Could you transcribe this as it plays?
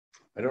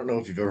I don't know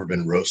if you've ever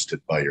been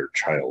roasted by your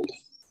child.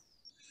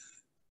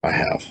 I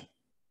have.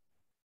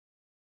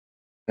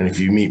 And if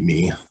you meet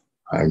me,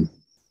 I'm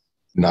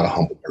not a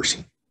humble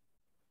person,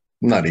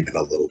 not even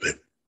a little bit.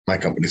 My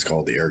company's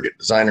called The Arrogant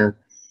Designer.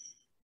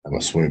 I'm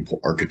a swimming pool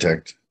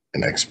architect,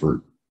 an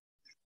expert.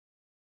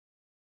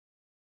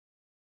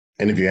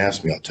 And if you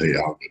ask me, I'll tell you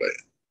how good I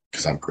am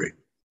because I'm great.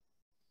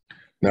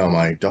 Now,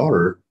 my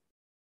daughter,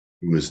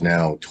 who is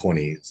now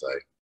 20 as I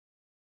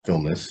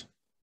film this,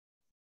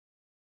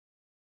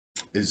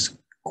 is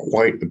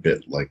quite a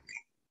bit like me,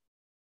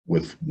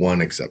 with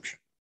one exception.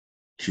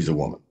 She's a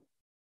woman,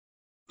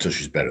 so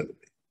she's better than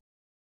me,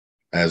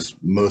 as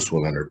most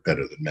women are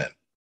better than men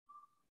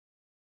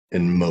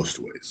in most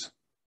ways.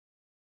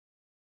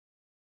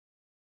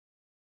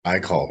 I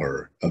call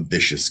her a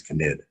vicious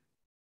Knid,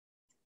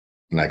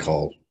 and I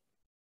call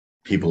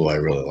people who I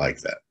really like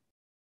that.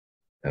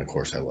 And of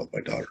course, I love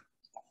my daughter.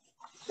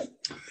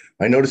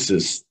 I noticed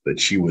this that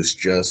she was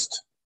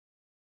just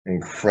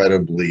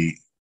incredibly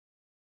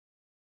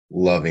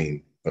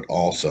loving, but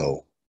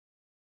also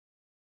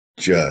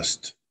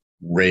just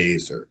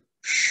razor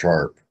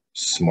sharp,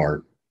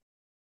 smart,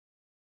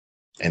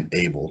 and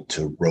able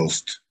to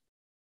roast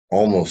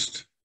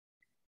almost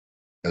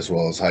as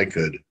well as I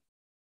could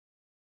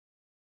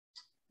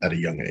at a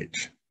young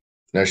age.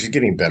 Now she's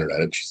getting better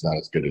at it. She's not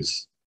as good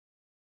as,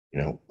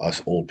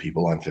 us old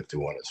people. I'm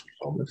 51 as we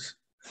film this.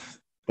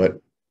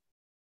 But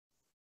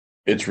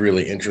it's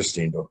really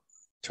interesting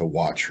to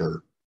watch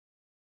her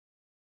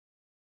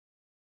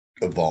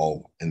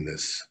evolve in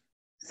this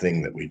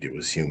thing that we do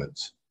as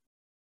humans.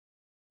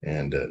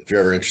 And if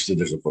you're ever interested,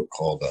 there's a book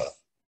called,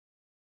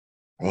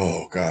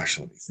 oh gosh,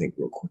 let me think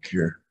real quick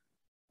here,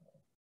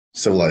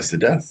 Civilized to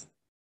Death.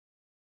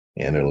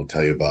 And it'll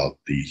tell you about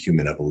the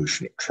human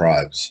evolution of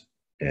tribes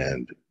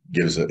and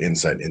gives an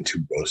insight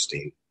into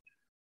roasting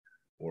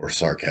or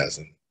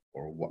sarcasm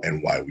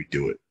and why we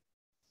do it.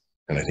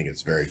 And I think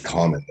it's very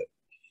common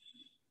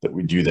that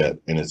we do that,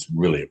 and it's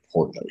really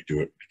important that we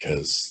do it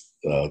because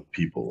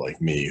people like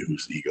me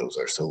whose egos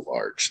are so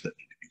large that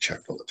need to be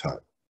checked all the time.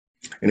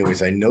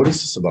 Anyways, I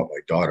noticed this about my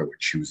daughter when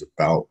she was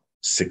about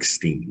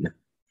 16.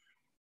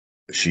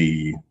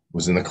 She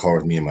was in the car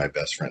with me and my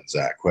best friend,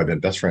 Zach, who I've been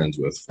best friends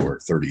with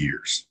for 30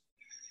 years.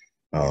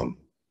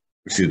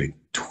 Excuse me,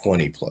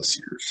 20 plus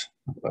years,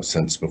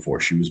 since before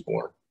she was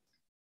born.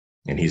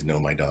 And he's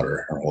known my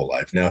daughter her whole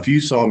life. Now, if you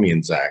saw me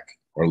and Zach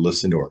or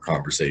listened to our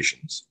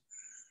conversations,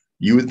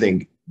 you would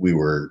think we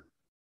were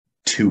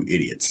two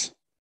idiots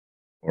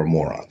or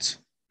morons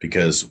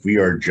because we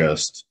are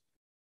just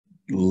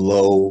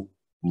low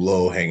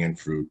hanging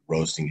fruit,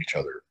 roasting each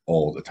other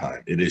all the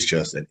time. It is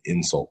just an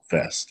insult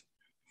fest.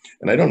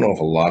 And I don't know if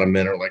a lot of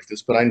men are like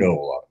this, but I know a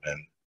lot of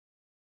men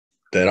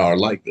that are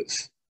like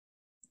this.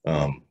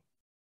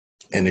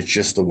 And it's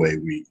just the way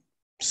we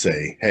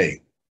say,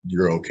 hey,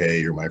 you're okay.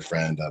 You're my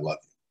friend. I love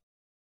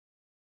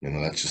you.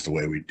 That's just the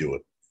way we do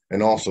it.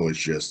 And also it's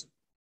just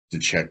to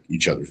check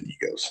each other's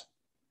egos.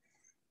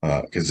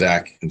 Because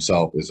Zach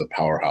himself is a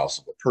powerhouse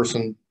of a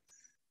person.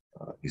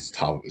 He's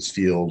top of his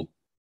field.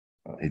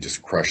 He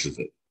just crushes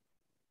it.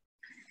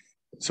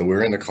 So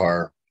we're in the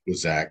car with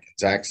Zach.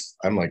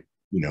 I'm like,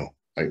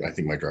 I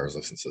think my driver's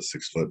license says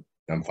 6 foot.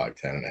 I'm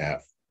 5'10" and a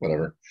half,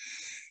 whatever.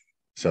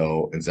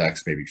 So, and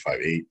Zach's maybe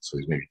 5'8", so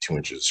he's maybe 2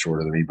 inches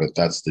shorter than me. But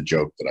that's the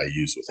joke that I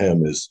use with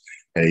him is,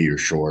 hey, you're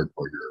short,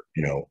 or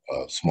you're,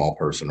 a small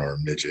person, or a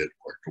midget,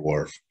 or a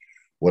dwarf,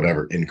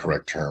 whatever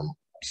incorrect term.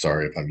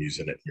 Sorry if I'm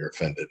using it and you're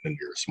offended and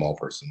you're a small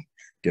person.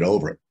 Get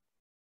over it,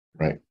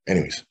 right?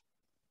 Anyways,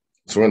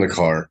 so we're in the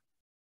car,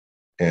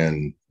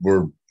 and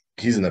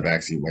he's in the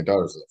back seat. My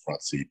daughter's in the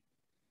front seat,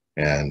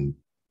 and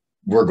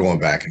we're going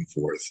back and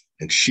forth.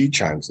 And she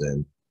chimes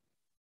in,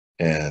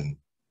 and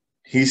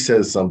he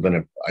says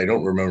something. I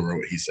don't remember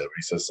what he said, but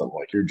he says something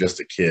like, "You're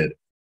just a kid,"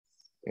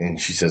 and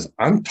she says,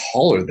 "I'm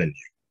taller than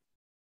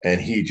you,"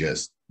 and he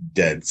just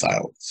dead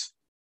silence.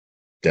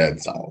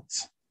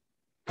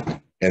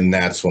 And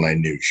that's when I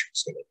knew she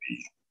was going to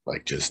be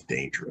like just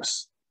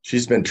dangerous.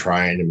 She's been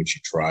trying. I mean, she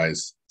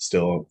tries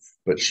still,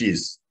 but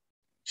she's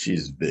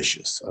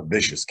vicious, a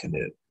vicious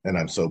Knid. And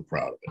I'm so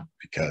proud of it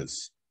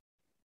because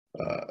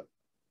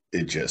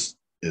it just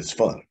is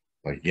fun.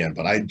 Like, again,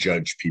 but I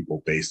judge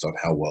people based on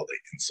how well they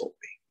consult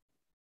me.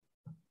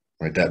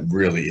 Right. That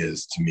really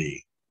is, to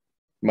me,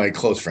 my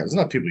close friends,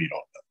 not people you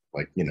don't know.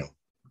 Like,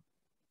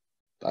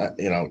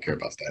 I don't care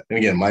about that. And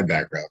again, my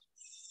background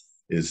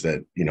is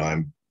that,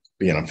 I'm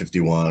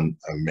 51.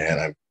 I'm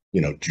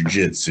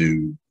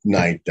jujitsu,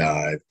 night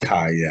dive,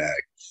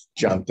 kayak,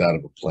 jumped out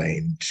of a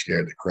plane,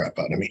 scared the crap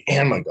out of me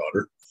and my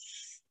daughter.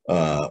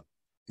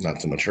 Not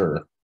so much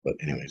her, but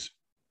anyways.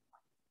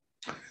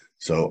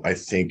 So I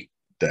think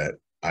that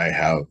I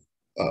have,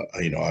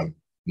 I'm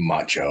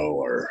macho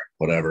or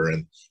whatever,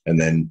 and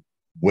then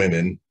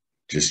women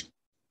just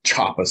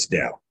chop us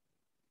down,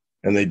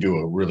 and they do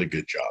a really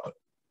good job,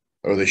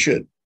 or they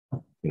should,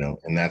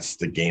 and that's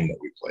the game that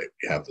we play.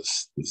 We have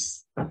this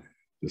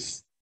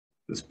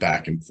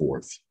back and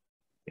forth.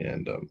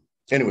 And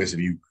anyways, if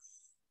you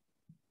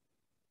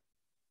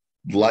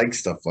like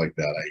stuff like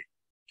that,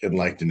 and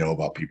like to know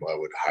about people, I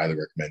would highly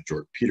recommend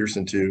Jordan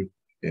Peterson to.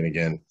 And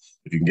again,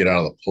 if you can get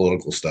out of the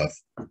political stuff,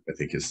 I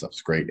think his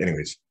stuff's great.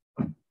 Anyways,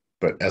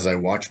 but as I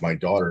watched my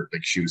daughter,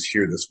 like she was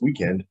here this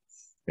weekend,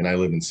 and I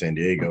live in San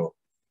Diego,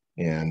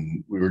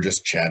 and we were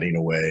just chatting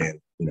away,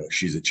 and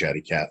she's a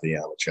chatty Cathy,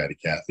 I'm a chatty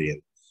Cathy,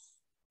 and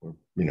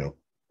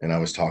and I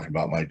was talking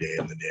about my day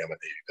in the day. I'm a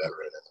Navy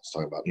veteran, and I was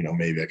talking about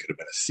maybe I could have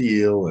been a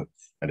SEAL, and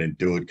I didn't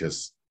do it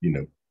because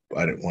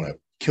I didn't want to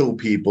kill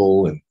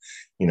people, and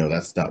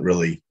that's not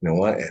really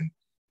what. And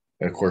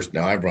of course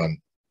now I've run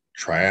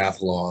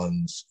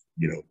triathlons,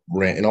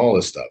 ran and all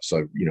this stuff.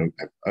 So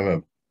I'm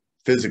a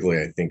physically,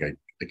 I think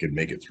I could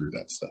make it through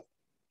that stuff.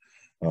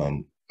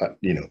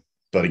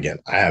 But again,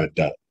 I haven't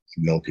done it.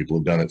 I know people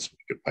who've done it. So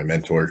my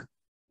mentor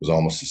was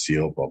almost a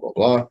SEAL, blah, blah,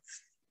 blah.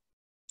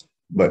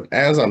 But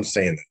as I'm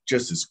saying that,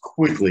 just as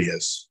quickly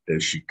as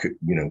she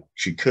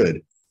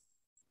could,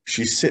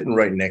 she's sitting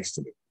right next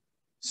to me.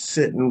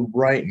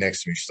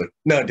 She's like,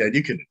 "No, Dad,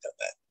 you couldn't have done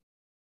that."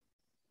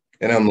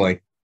 And I'm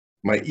like,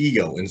 my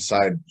ego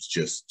inside was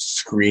just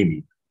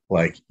screaming,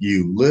 like,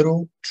 "You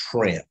little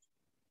tramp.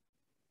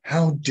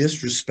 How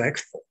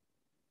disrespectful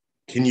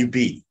can you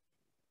be?"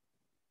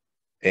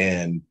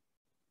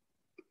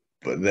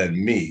 But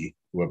then me,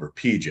 whoever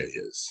PJ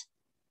is,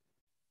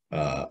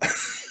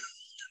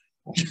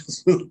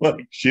 just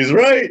like, she's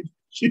right.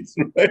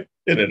 And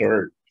it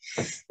hurt.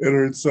 It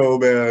hurt so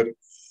bad.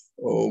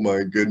 Oh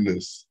my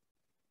goodness.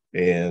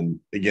 And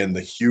again,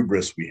 the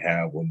hubris we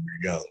have when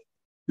we're young,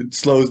 it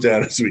slows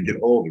down as we get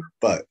older.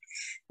 But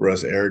for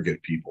us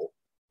arrogant people,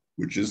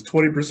 which is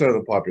 20% of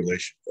the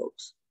population,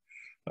 folks,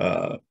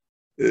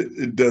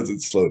 it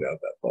doesn't slow down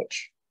that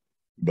much.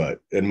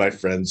 And my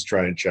friends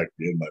try and check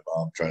me, and my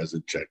mom tries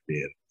to check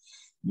me, and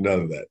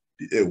none of that.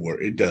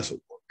 It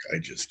doesn't work. I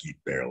just keep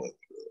barreling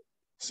through it.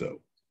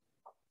 So,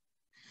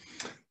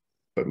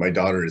 but my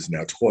daughter is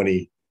now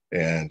 20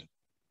 and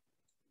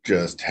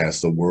just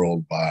has the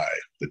world by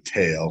the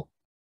tail.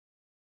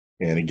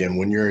 And again,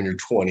 when you're in your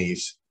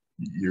 20s,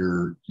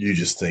 you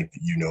just think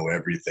that you know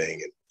everything,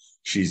 and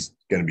she's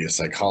going to be a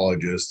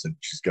psychologist, and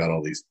she's got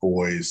all these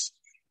boys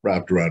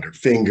wrapped around her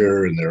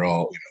finger, and they're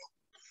all,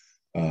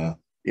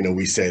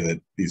 we say that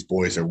these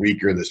boys are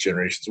weaker, this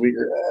generation's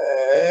weaker.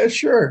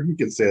 Sure, you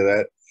can say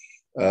that.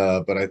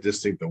 But I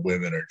just think the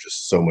women are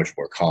just so much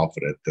more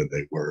confident than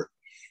they were,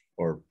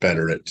 or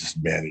better at just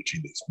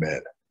managing these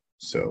men.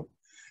 So,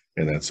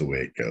 and that's the way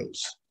it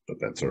goes, but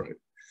that's all right.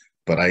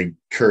 But I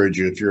encourage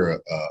you, if you're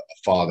a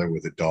father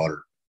with a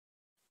daughter,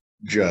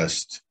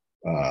 just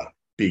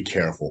be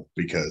careful,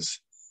 because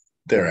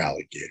they're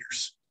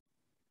alligators.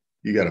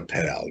 You got a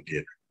pet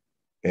alligator,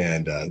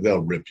 and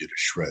they'll rip you to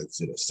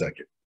shreds in a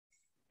second.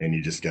 And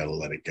you just got to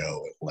let it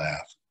go and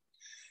laugh.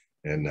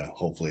 And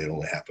hopefully it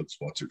only happens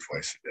once or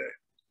twice a day.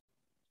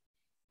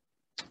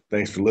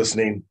 Thanks for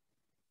listening.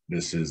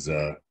 This is,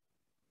 I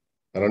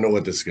don't know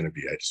what this is going to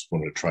be. I just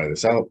wanted to try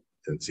this out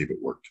and see if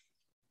it worked.